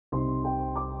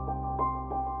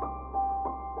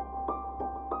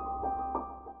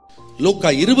லூக்கா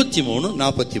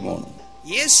 23:43.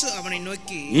 இயேசு அவனை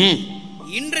நோக்கி,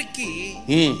 இன்றைக்கு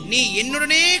நீ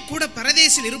என்னுடனே கூட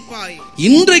பரதேசில் இருப்பாய்.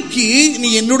 இன்றைக்கு நீ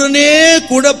என்னுடனே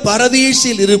கூட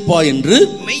பரதேசில் இருப்பாய் என்று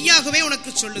மெய்யாகவே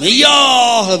உனக்கு சொல்லுகிறேன்.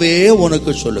 மெய்யாகவே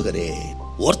உனக்கு சொல்லுகிறேன்.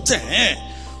 ஒருத்தன்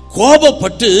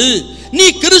கோபப்பட்டு நீ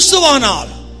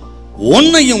கிறிஸ்துவானால்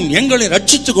உன்னையும் எங்களை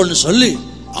ரட்சித்துக் கொண்டு சொல்லி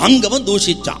அங்கவன்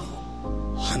தூஷிச்சான்.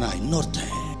 ஆனா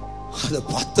இன்னொருத்தன் அதை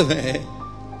பார்த்தவன்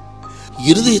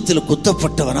இருதயத்தில்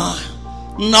குத்தப்பட்டவனா,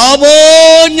 நாமோ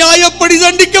நியாயப்படி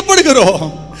தண்டிக்கப்படுகிறோம்,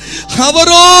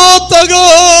 அவரோ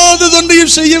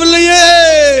தகாததொன்றையும் செய்யவில்லையே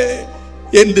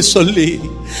என்று சொல்லி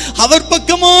அவர்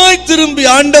பக்கமாய் திரும்பி,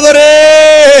 ஆண்டவரே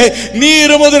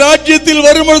நீர் உமது ராஜ்யத்தில்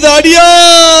வரும்பொழுது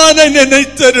அடியானை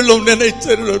நினைத்தருளும்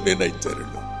நினைத்தருளும்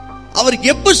நினைத்தருளும். அவருக்கு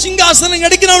எப்ப சிங்காசனம்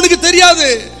கிடைக்கணும் அவனுக்கு தெரியாது,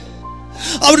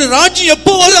 அவரு ராஜ்யம்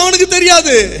எப்போ வரும் அவனுக்கு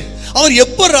தெரியாது, அவர்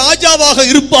எப்ப ராஜாவாக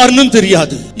இருப்பார்னு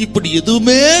தெரியாது. இப்படி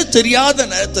எதுவுமே தெரியாத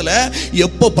நேரத்துல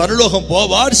எப்ப பரலோகம்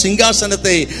போவார்,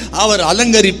 சிங்காசனத்தை அவர்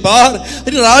அலங்கரிப்பார்,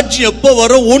 ராஜ்யம் எப்ப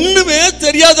வரும் ஒண்ணுமே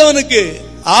தெரியாதவனுக்கு.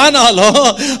 ஆனாலும்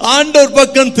ஆண்டவர்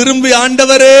பக்கம் திரும்பி,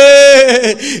 ஆண்டவரே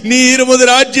நீர் உமது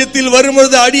ராஜ்யத்தில்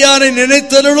வரும்பொழுது அடியானை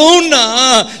நினைத்தருளும்னா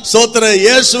சோத்திர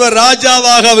இயேசுவ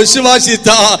ராஜாவாக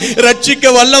விசுவாசித்தா,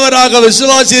 ரட்சிக்க வல்லவராக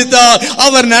விசுவாசித்தா,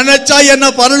 அவர் நினைச்சா என்ன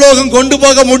பரலோகம் கொண்டு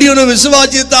போக முடியும்னு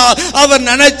விசுவாசித்தா, அவர்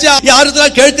நினைச்சா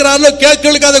யாருதான் கேட்கிறாரோ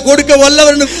கேட்களுக்கு அதை கொடுக்க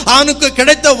வல்லவர் அவனுக்கு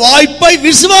கிடைத்த வாய்ப்பை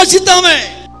விசுவாசித்தாமே.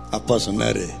 அப்பா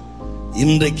சொன்னாரு,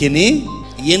 இன்றைக்கு நீ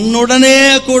என்னுடனே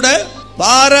கூட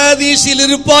பாரதீசில்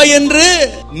இருப்பாய் என்று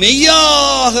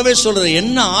மெய்யாகவே சொல்ற.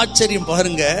 என்ன ஆச்சரியம்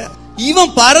பாருங்க,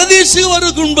 இவன் பரதீசு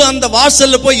வருகுண்டு அந்த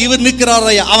வாசல்ல போய் இவர் நிற்கிறார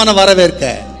அவனை வரவேற்க.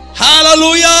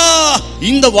 ஹalleluya.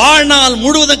 இந்த வாழ்நாள்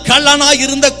முழுவதும் கள்ளனாய்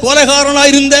இருந்த,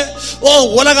 கொலைகாரனாய் இருந்த,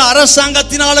 உலக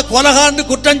அரசாங்கத்தினால கொலைகாரன்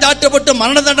குற்றம் சாட்டப்பட்டு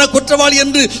மரண தண்டனை குற்றவாளி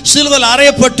என்று சிலுவையில்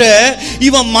அறையப்பட்ட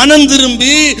இவன் மனம்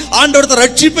திரும்பி ஆண்டவரது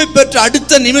ரட்சிப்பை பெற்ற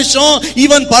அடுத்த நிமிஷம்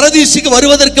இவன் பரதீசுக்கு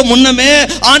வருவதற்கு முன்னமே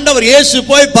ஆண்டவர் இயேசு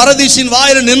போய் பரதீசின்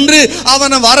வாயில நின்று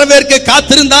அவனை வரவேற்க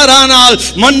காத்திருந்தார். ஆனால்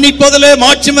மன்னிப்பதிலே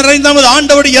மாட்சி நிறைந்த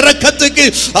ஆண்டவருடைய இரக்கத்துக்கு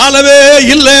அளவே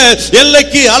இல்லை,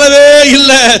 எல்லைக்கு அளவே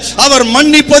இல்லை. அவர்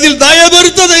மன்னிப்பதில்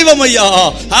தயபெருத்த தெய்வம் ஐயா.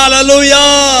 ஹalleluya.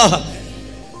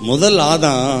 முதல்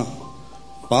ஆதாம்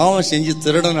பாவம் செஞ்சு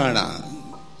திருடனானா,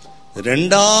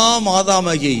 இரண்டாம்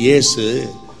ஆதாமாகிய இயேசு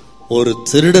ஒரு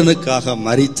திருடனுக்காக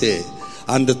மரித்து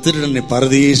அந்த திருடனை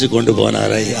பரதீசு கொண்டு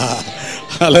போனார் ஐயா.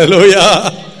 ஹalleluya.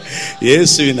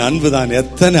 இயேசுவின் அன்புதான்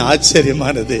எத்தனை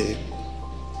ஆச்சரியமானது.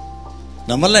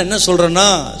 நம்மெல்லாம் என்ன சொல்றோம்னா,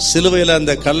 சிலுவையில்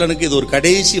அந்த கல்லனுக்கு இது ஒரு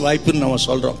கடைசி வாய்ப்புன்னு நம்ம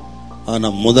சொல்றோம். ஆனா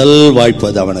முதல் வாய்ப்பு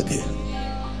அது அவனுக்கு.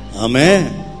 ஆமே.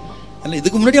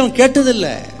 இதுக்கு முன்னாடி அவன்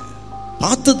கேட்டதில்லை,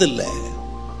 பார்த்ததில்லை.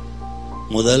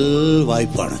 முதல்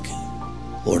வாய்ப்பு அவனுக்கு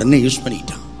உடனே யூஸ்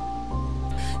பண்ணிட்டான்.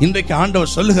 இன்றைக்கு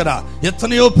ஆண்டவர் சொல்லுகிறார்,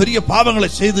 எத்தனையோ பெரிய பாவங்களை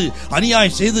செய்து,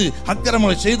 அநியாயம் செய்து,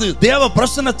 அக்கிரமங்களை செய்து, தேவ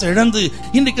பிரசன்னத்தை இழந்து,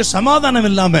 இன்றைக்கு சமாதானம்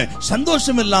இல்லாம,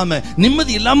 சந்தோஷம் இல்லாம,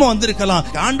 நிம்மதி இல்லாம வந்திருக்கலாம்.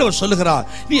 ஆண்டவர் சொல்லுகிறார்,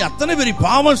 நீ அத்தனை பெரிய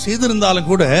பாவம் செய்திருந்தாலும்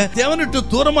கூட, தேவனிட்டு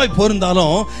தூரமாய்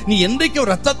போயிருந்தாலும், நீ என்றைக்கு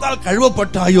ரத்தத்தால்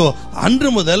கழுவப்பட்டாயோ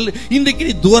அன்று முதல் இன்றைக்கு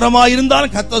நீ தூரமாய்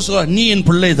இருந்தாலும் கர்த்தர் சொல்றார், நீ என்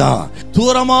பிள்ளைதான்.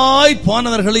 தூரமாய்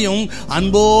போனவர்களையும்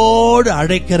அன்போடு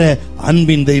அழைக்கிற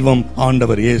அன்பின் தெய்வம்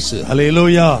ஆண்டவர் இயேசு.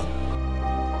 ஹல்லேலூயா.